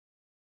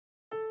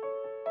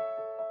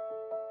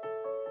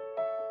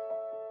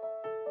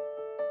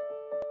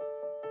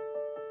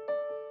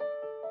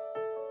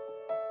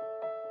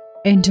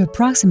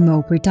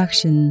Interproximal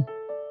reduction,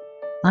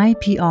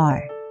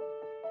 IPR.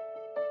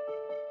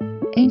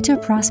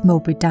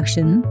 Interproximal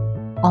reduction,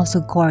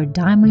 also called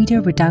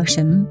diameter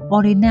reduction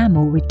or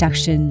enamel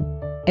reduction,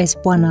 is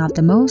one of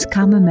the most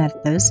common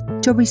methods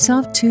to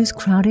resolve tooth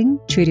crowding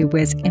treated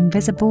with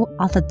invisible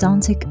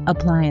orthodontic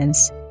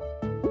appliance.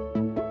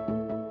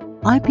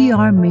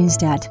 IPR means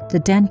that the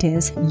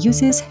dentist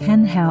uses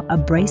handheld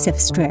abrasive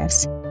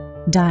strips,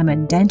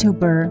 diamond dental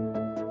burr,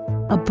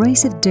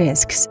 abrasive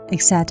discs,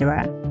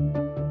 etc.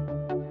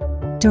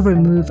 to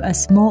remove a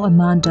small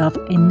amount of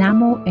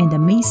enamel in the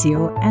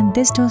mesial and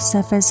distal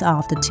surface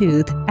of the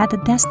tooth at the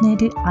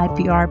designated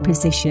IPR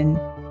position,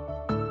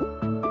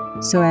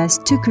 so as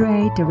to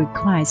create the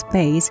required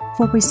space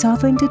for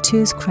resolving the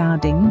tooth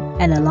crowding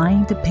and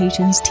aligning the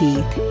patient's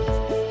teeth.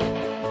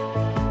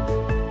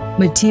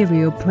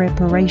 Material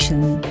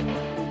preparation.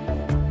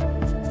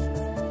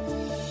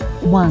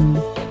 1.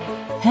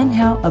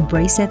 Handheld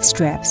abrasive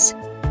strips.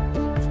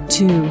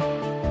 2.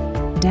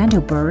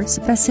 Dental burr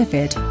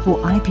specific for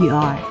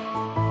IPR.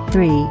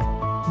 3.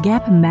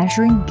 Gap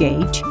measuring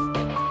gauge.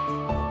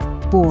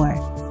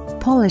 4.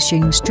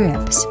 Polishing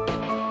strips.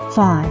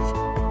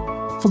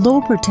 5.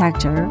 Floor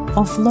protector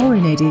or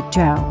fluorinated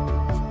gel.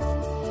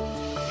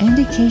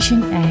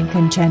 Indication and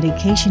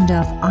contraindication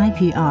of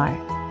IPR.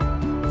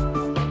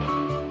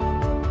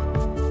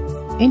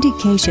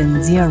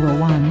 Indication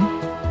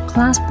 01.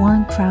 Class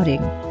 1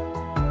 crowding.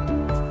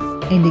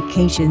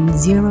 Indication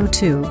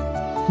 02.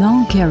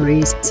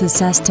 Non-caries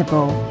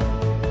susceptible.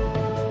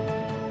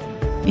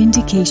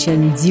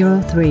 Indication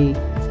 03.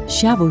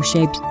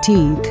 Shovel-shaped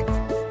teeth.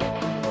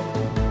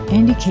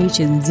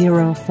 Indication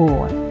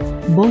 04.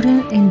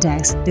 Bottom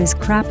index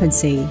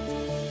discrepancy.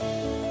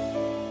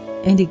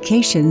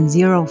 Indication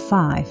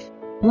 05.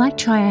 Black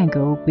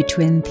triangle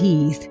between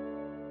teeth.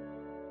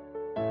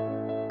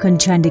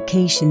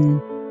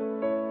 Contraindication.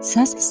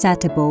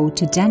 Susceptible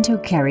to dental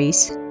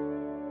caries.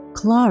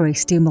 Caloric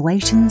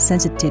stimulation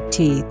sensitive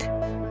teeth.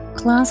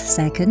 Class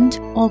 2nd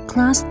or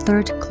Class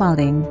 3rd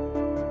clouding.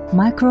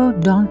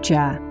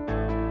 Microdontia.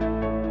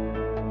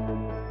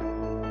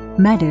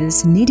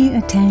 Matters needing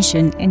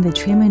attention in the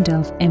treatment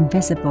of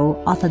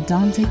invisible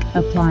orthodontic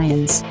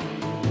appliance.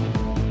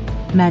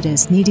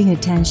 Matters needing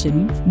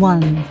attention.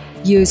 1.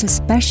 Use a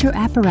special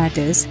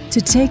apparatus to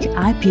take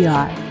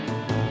IPR.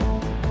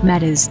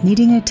 Matters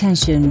needing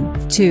attention.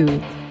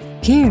 2.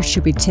 Care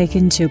should be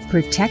taken to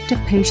protect the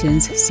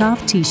patient's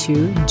soft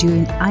tissue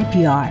during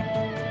IPR.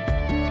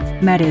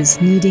 Matters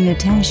needing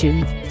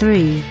attention.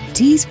 3.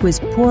 Teeth with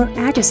poor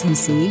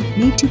adjacency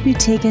need to be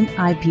taken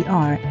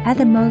IPR at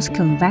the most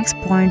convex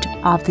point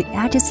of the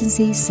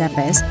adjacency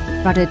surface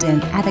rather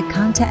than at the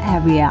contact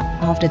area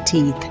of the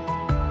teeth.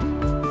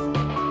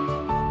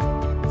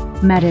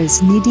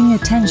 Matters needing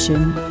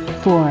attention.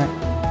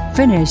 4.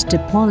 Finish the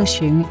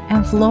polishing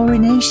and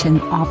fluorination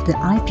of the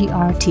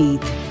IPR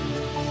teeth.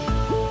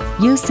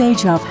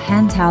 Usage of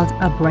handheld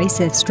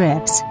abrasive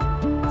strips.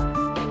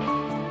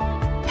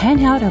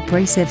 Handheld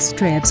abrasive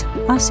strips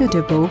are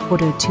suitable for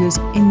the tooth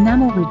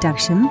enamel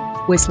reduction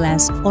with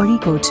less or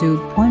equal to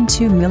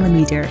 0.2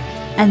 mm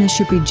and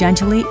should be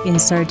gently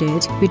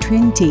inserted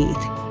between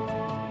teeth.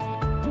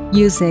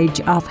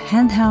 Usage of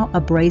handheld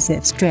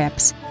abrasive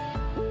strips.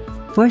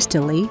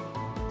 Firstly,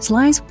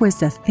 slice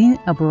with a thin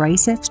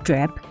abrasive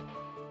strip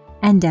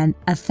and then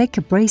a thick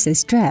abrasive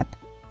strip,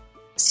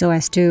 so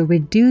as to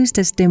reduce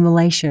the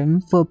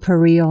stimulation for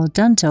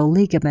periodontal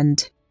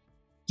ligament.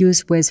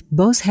 Use with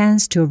both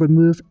hands to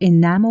remove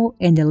enamel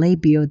in the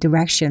labial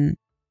direction.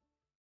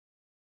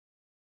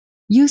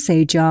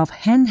 Usage of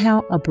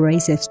handheld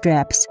abrasive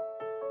strips.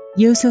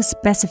 Use a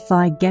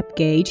specified gap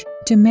gauge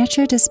to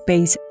measure the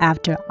space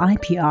after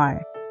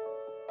IPR.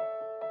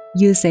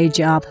 Usage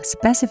of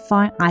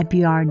specified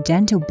IPR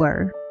dental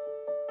burr.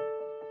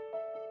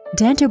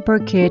 Dental burr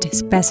kit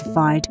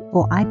specified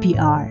for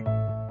IPR.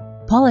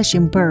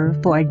 Polishing burr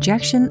for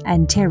adjacent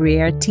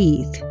anterior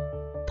teeth.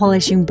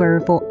 Polishing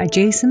burr for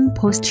adjacent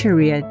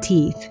posterior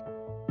teeth.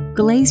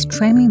 Glaze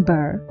trimming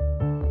burr.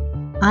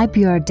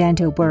 IPR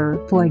dental burr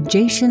for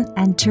adjacent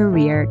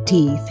anterior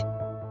teeth.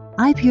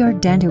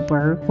 IPR dental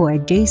burr for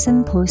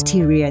adjacent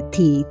posterior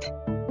teeth.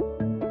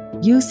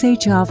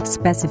 Usage of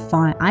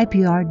specified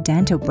IPR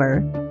dental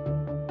burr.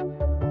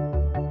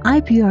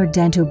 IPR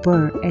dental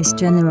burr is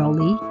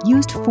generally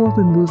used for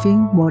removing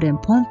more than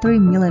 0.3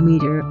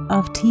 mm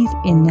of teeth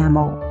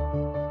enamel.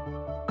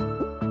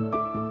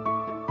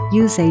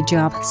 Usage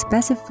of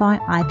specified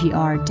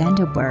IPR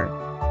dental burr.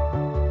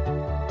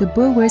 The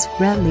burr with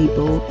red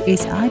label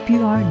is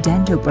IPR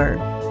dental burr.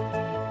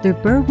 The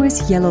burr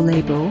with yellow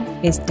label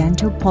is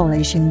dental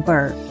polishing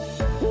burr.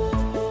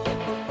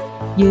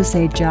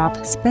 Usage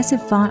of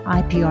specified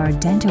IPR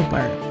dental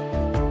burr.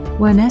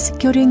 When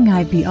executing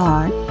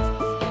IPR,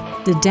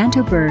 the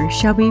dental burr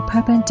shall be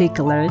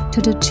perpendicular to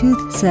the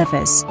tooth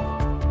surface,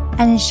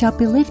 and it shall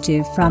be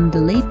lifted from the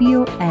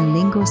labial and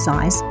lingual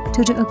sides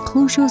to the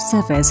occlusal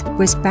surface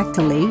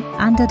respectively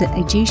under the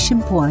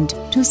adjacent point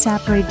to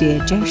separate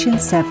the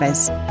adjacent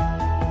surface.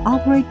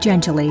 Operate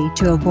gently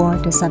to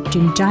avoid the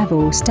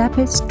subgingival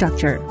staped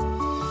structure.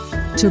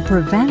 To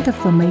prevent the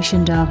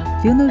formation of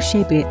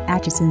funnel-shaped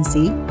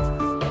adjacency,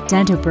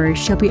 dental burr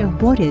should be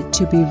avoided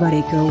to be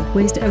vertical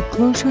with the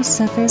occlusal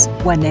surface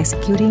when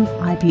executing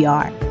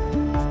IPR.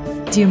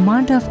 The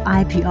amount of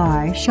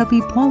IPR should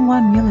be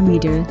 0.1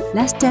 mm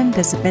less than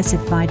the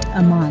specified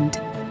amount,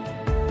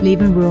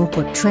 leaving room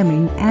for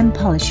trimming and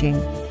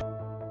polishing.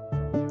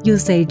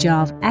 Usage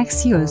of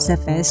axial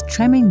surface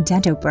trimming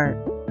dental burr.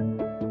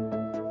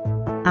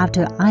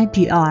 After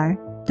IPR,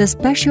 the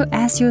special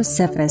axial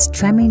surface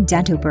trimming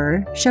dental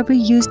burr shall be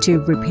used to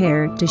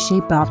repair the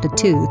shape of the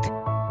tooth,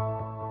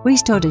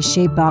 restore the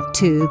shape of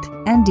tooth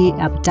and the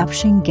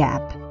abduction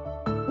gap.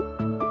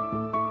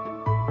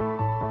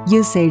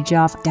 Usage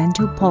of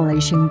dental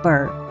polishing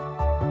burr.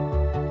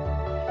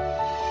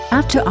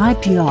 After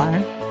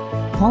IPR,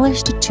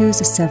 polish the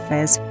tooth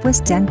surface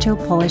with dental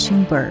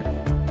polishing burr.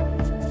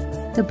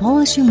 The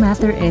polishing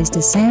method is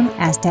the same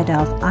as that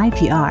of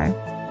IPR.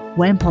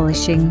 When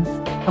polishing,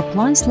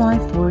 apply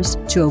slight force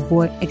to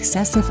avoid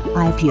excessive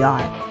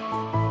IPR.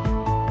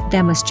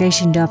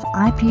 Demonstration of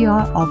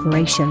IPR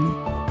operation.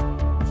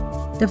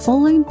 The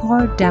following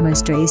part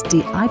demonstrates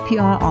the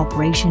IPR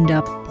operation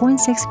of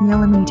 0.6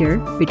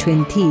 mm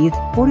between teeth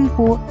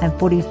 44 and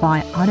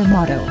 45 on the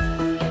model.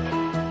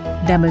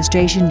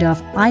 Demonstration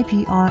of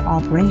IPR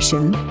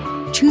operation.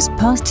 Choose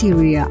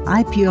posterior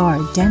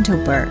IPR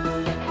dental burr.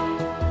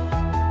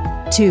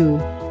 2.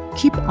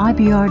 Keep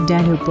IPR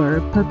dental burr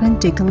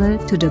perpendicular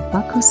to the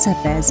buccal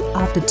surface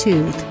of the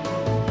tooth.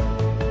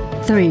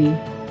 3.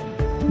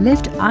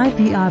 Lift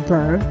IPR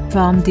burr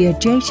from the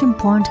adjacent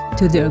point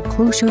to the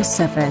occlusal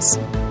surface.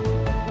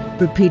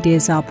 Repeat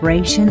this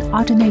operation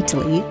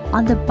alternately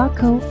on the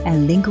buccal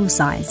and lingual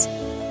sides.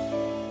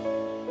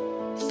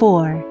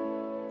 4.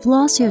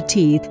 Floss your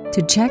teeth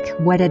to check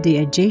whether the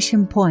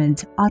adjacent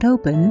points are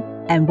open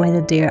and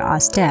whether there are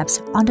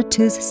steps on the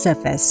tooth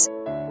surface.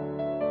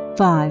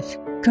 5.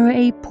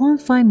 Create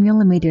 0.5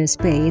 mm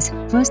space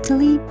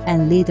firstly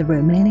and leave the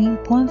remaining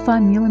 0.5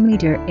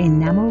 mm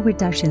enamel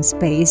reduction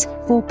space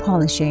for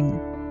polishing.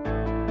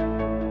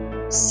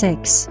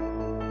 6.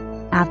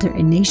 After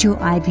initial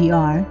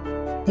IPR,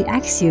 the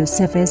axial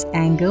surface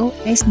angle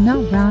is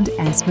not round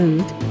and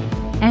smooth,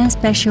 and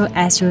special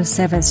axial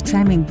surface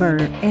trimming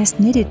burr is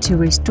needed to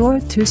restore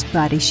tooth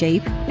body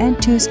shape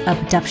and tooth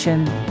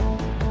abduction.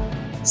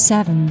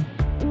 7.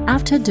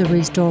 After the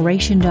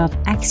restoration of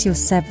axial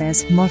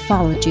surface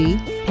morphology,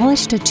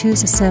 polish the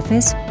tooth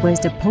surface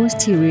with the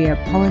posterior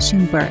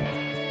polishing burr.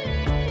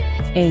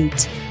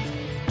 8.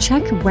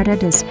 Check whether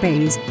the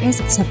space is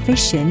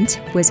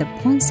sufficient with a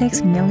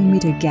 0.6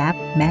 mm gap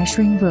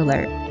measuring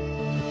ruler.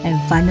 And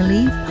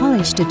finally,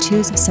 polish the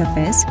tooth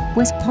surface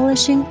with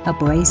polishing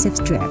abrasive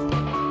strip.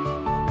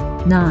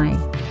 9.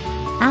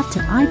 After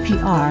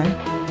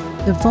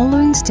IPR, the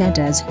following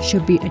standards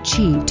should be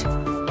achieved.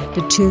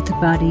 The tooth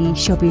body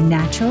should be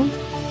natural,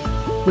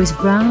 with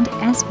round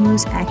and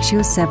smooth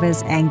axial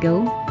surface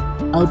angle,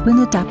 open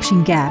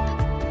adoption gap,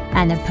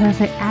 and a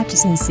perfect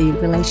adjacency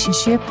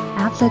relationship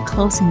after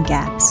closing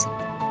gaps.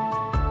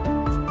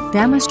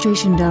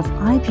 Demonstration of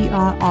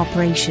IPR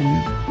operation.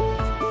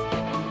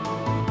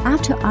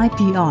 After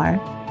IPR,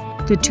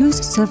 the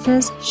tooth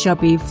surface shall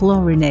be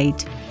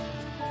fluorinated.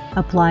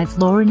 Apply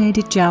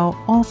fluorinated gel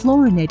or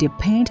fluorinated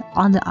paint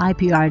on the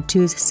IPR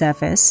tooth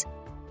surface.